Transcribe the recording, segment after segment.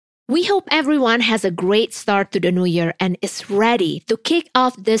We hope everyone has a great start to the new year and is ready to kick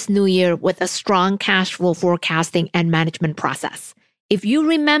off this new year with a strong cash flow forecasting and management process. If you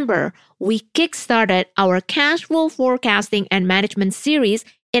remember, we kickstarted our cash flow forecasting and management series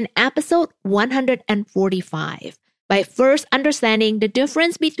in episode 145 by first understanding the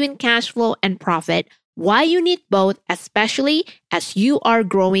difference between cash flow and profit, why you need both, especially as you are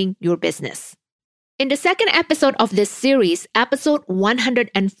growing your business. In the second episode of this series, episode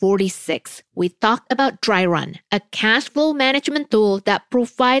 146, we talked about Dry Run, a cash flow management tool that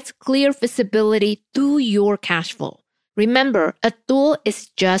provides clear visibility to your cash flow. Remember, a tool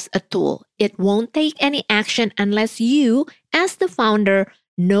is just a tool. It won't take any action unless you, as the founder,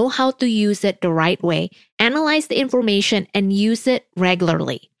 know how to use it the right way, analyze the information, and use it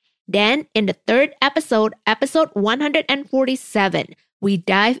regularly. Then, in the third episode, episode 147, we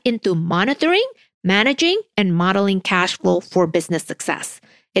dive into monitoring, managing, and modeling cash flow for business success.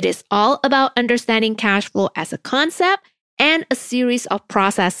 It is all about understanding cash flow as a concept and a series of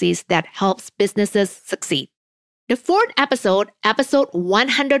processes that helps businesses succeed. The fourth episode, episode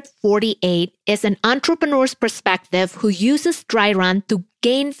 148, is an entrepreneur's perspective who uses Dry Run to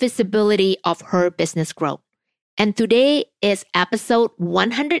gain visibility of her business growth. And today is episode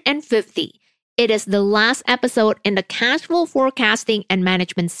 150. It is the last episode in the cash flow forecasting and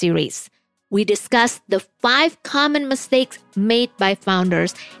management series. We discussed the 5 common mistakes made by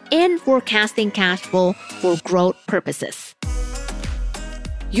founders in forecasting cash flow for growth purposes.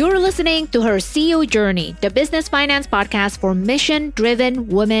 You're listening to Her CEO Journey, the business finance podcast for mission-driven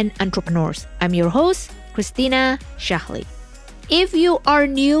women entrepreneurs. I'm your host, Christina Shahli. If you are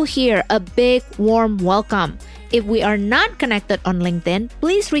new here, a big warm welcome. If we are not connected on LinkedIn,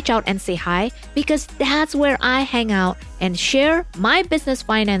 please reach out and say hi because that's where I hang out and share my business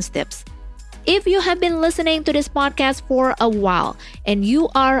finance tips. If you have been listening to this podcast for a while and you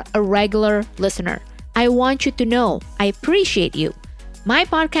are a regular listener, I want you to know I appreciate you. My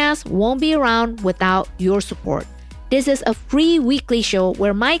podcast won't be around without your support. This is a free weekly show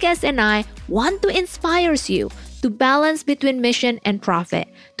where my guests and I want to inspire you to balance between mission and profit,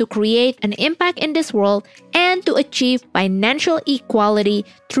 to create an impact in this world, and to achieve financial equality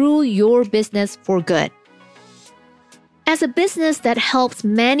through your business for good. As a business that helps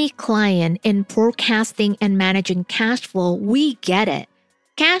many clients in forecasting and managing cash flow, we get it.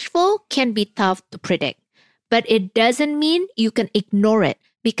 Cash flow can be tough to predict, but it doesn't mean you can ignore it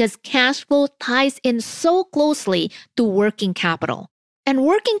because cash flow ties in so closely to working capital. And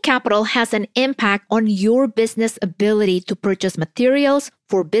working capital has an impact on your business ability to purchase materials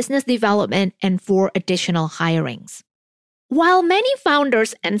for business development and for additional hirings. While many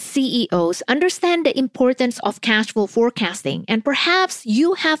founders and CEOs understand the importance of cash flow forecasting, and perhaps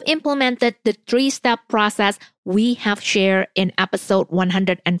you have implemented the 3-step process we have shared in episode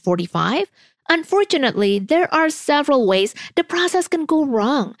 145, unfortunately, there are several ways the process can go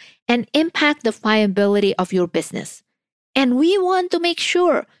wrong and impact the viability of your business. And we want to make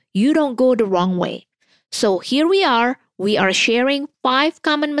sure you don't go the wrong way. So here we are sharing 5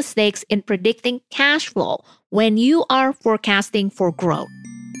 common mistakes in predicting cash flow when you are forecasting for growth.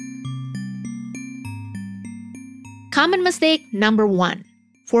 Common mistake number 1,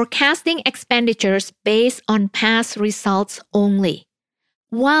 forecasting expenditures based on past results only.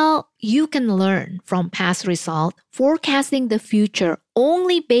 While you can learn from past results, forecasting the future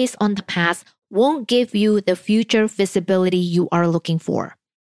only based on the past won't give you the future visibility you are looking for.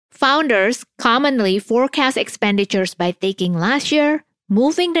 Founders commonly forecast expenditures by taking last year,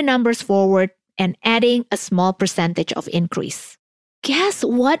 moving the numbers forward, and adding a small percentage of increase. Guess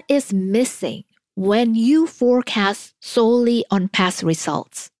what is missing when you forecast solely on past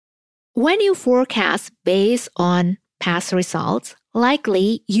results? When you forecast based on past results,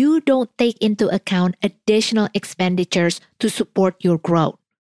 likely you don't take into account additional expenditures to support your growth.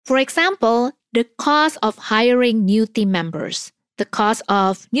 For example, the cost of hiring new team members, the cost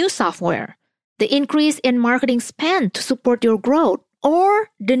of new software, the increase in marketing spend to support your growth, or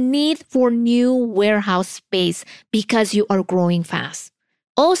the need for new warehouse space because you are growing fast.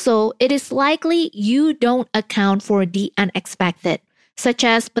 Also, it is likely you don't account for the unexpected, such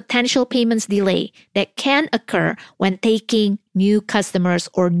as potential payments delay that can occur when taking new customers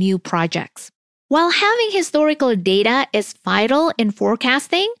or new projects. While having historical data is vital in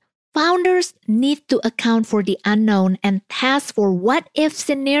forecasting, founders need to account for the unknown and test for what-if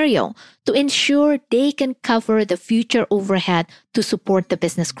scenario to ensure they can cover the future overhead to support the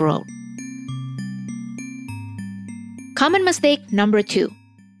business growth. Common mistake number 2,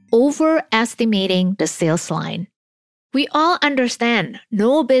 overestimating the sales line. We all understand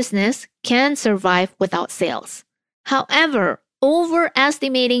no business can survive without sales. However,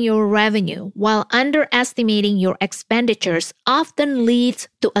 Overestimating your revenue while underestimating your expenditures often leads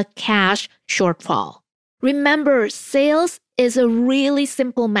to a cash shortfall. Remember, sales is a really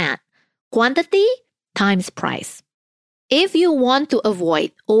simple math. Quantity times price. If you want to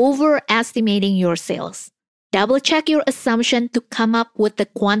avoid overestimating your sales, double-check your assumption to come up with the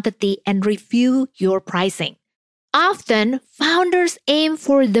quantity and review your pricing. Often, founders aim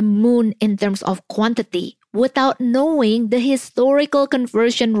for the moon in terms of quantity without knowing the historical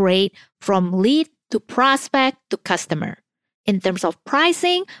conversion rate from lead to prospect to customer. In terms of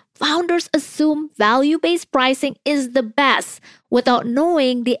pricing, founders assume value-based pricing is the best without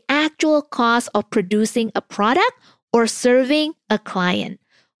knowing the actual cost of producing a product or serving a client.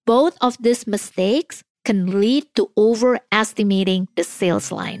 Both of these mistakes can lead to overestimating the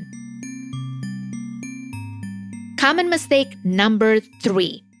sales line. Common mistake number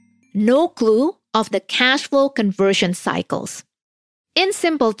 3, no clue of the cash flow conversion cycles. In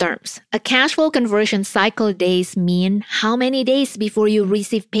simple terms, a cash flow conversion cycle days mean how many days before you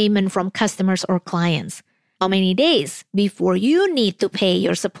receive payment from customers or clients, how many days before you need to pay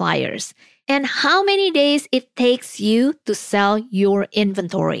your suppliers, and how many days it takes you to sell your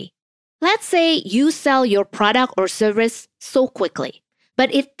inventory. Let's say you sell your product or service so quickly,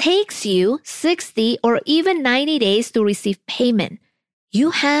 but it takes you 60 or even 90 days to receive payment.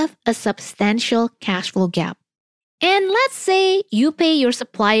 You have a substantial cash flow gap. And let's say you pay your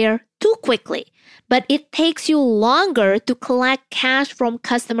supplier too quickly, but it takes you longer to collect cash from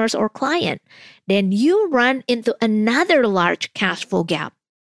customers or client. Then you run into another large cash flow gap.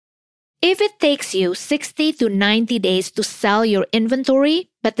 If it takes you 60 to 90 days to sell your inventory,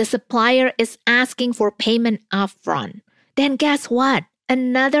 but the supplier is asking for payment upfront, then guess what?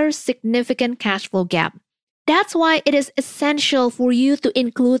 Another significant cash flow gap. That's why it is essential for you to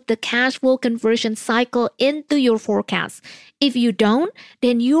include the cash flow conversion cycle into your forecast. If you don't,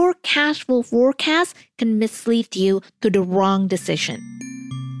 then your cash flow forecast can mislead you to the wrong decision.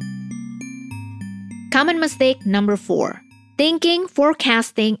 Common mistake number 4, thinking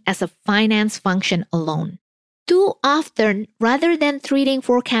forecasting as a finance function alone. Too often, rather than treating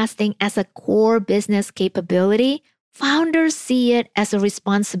forecasting as a core business capability, founders see it as a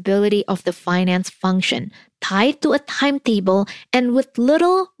responsibility of the finance function, tied to a timetable and with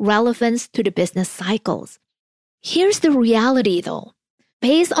little relevance to the business cycles. Here's the reality though.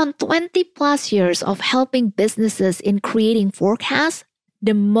 Based on 20 plus years of helping businesses in creating forecasts,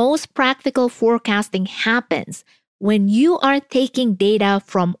 the most practical forecasting happens when you are taking data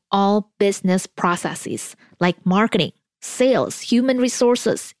from all business processes like marketing, sales, human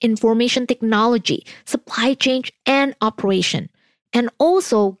resources, information technology, supply chain, and operation. And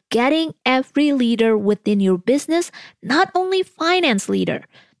also getting every leader within your business, not only finance leader,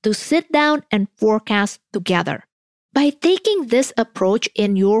 to sit down and forecast together. By taking this approach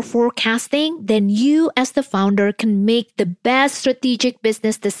in your forecasting, then you as the founder can make the best strategic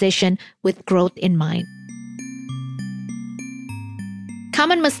business decision with growth in mind.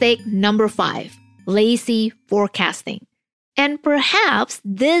 Common mistake number 5, lazy forecasting. And perhaps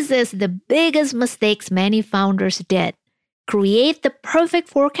this is the biggest mistakes many founders did. Create the perfect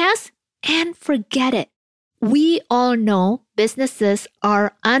forecast and forget it. We all know businesses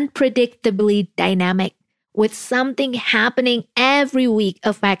are unpredictably dynamic, with something happening every week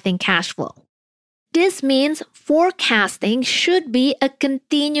affecting cash flow. This means forecasting should be a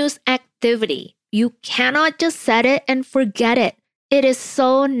continuous activity. You cannot just set it and forget it. It is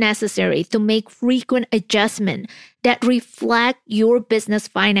so necessary to make frequent adjustments that reflect your business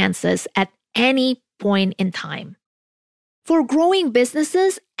finances at any point in time. For growing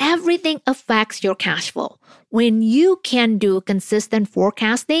businesses, everything affects your cash flow. When you can do consistent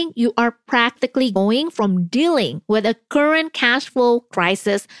forecasting, you are practically going from dealing with a current cash flow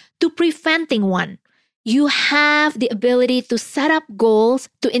crisis to preventing one. You have the ability to set up goals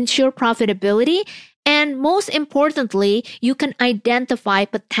to ensure profitability, and most importantly, you can identify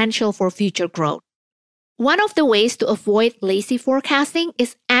potential for future growth. One of the ways to avoid lazy forecasting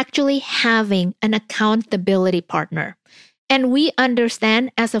is actually having an accountability partner. And we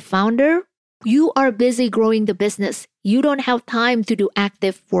understand as a founder, you are busy growing the business. You don't have time to do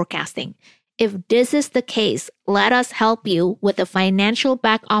active forecasting. If this is the case, let us help you with a financial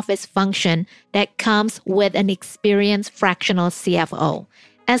back office function that comes with an experienced fractional CFO.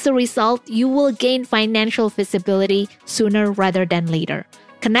 As a result, you will gain financial visibility sooner rather than later.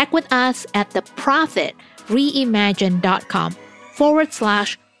 Connect with us at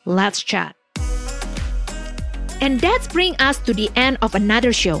theprofitreimagine.com/let's chat. And that's bring us to the end of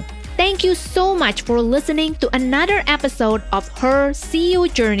another show. Thank you so much for listening to another episode of Her CEO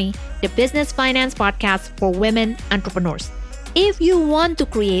Journey, the business finance podcast for women entrepreneurs. If you want to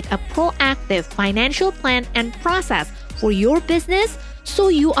create a proactive financial plan and process for your business so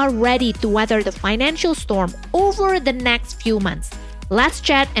you are ready to weather the financial storm over the next few months, let's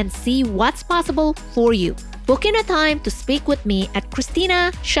chat and see what's possible for you. Book in a time to speak with me at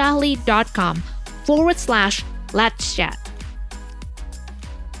ChristinaShahli.com/let's chat.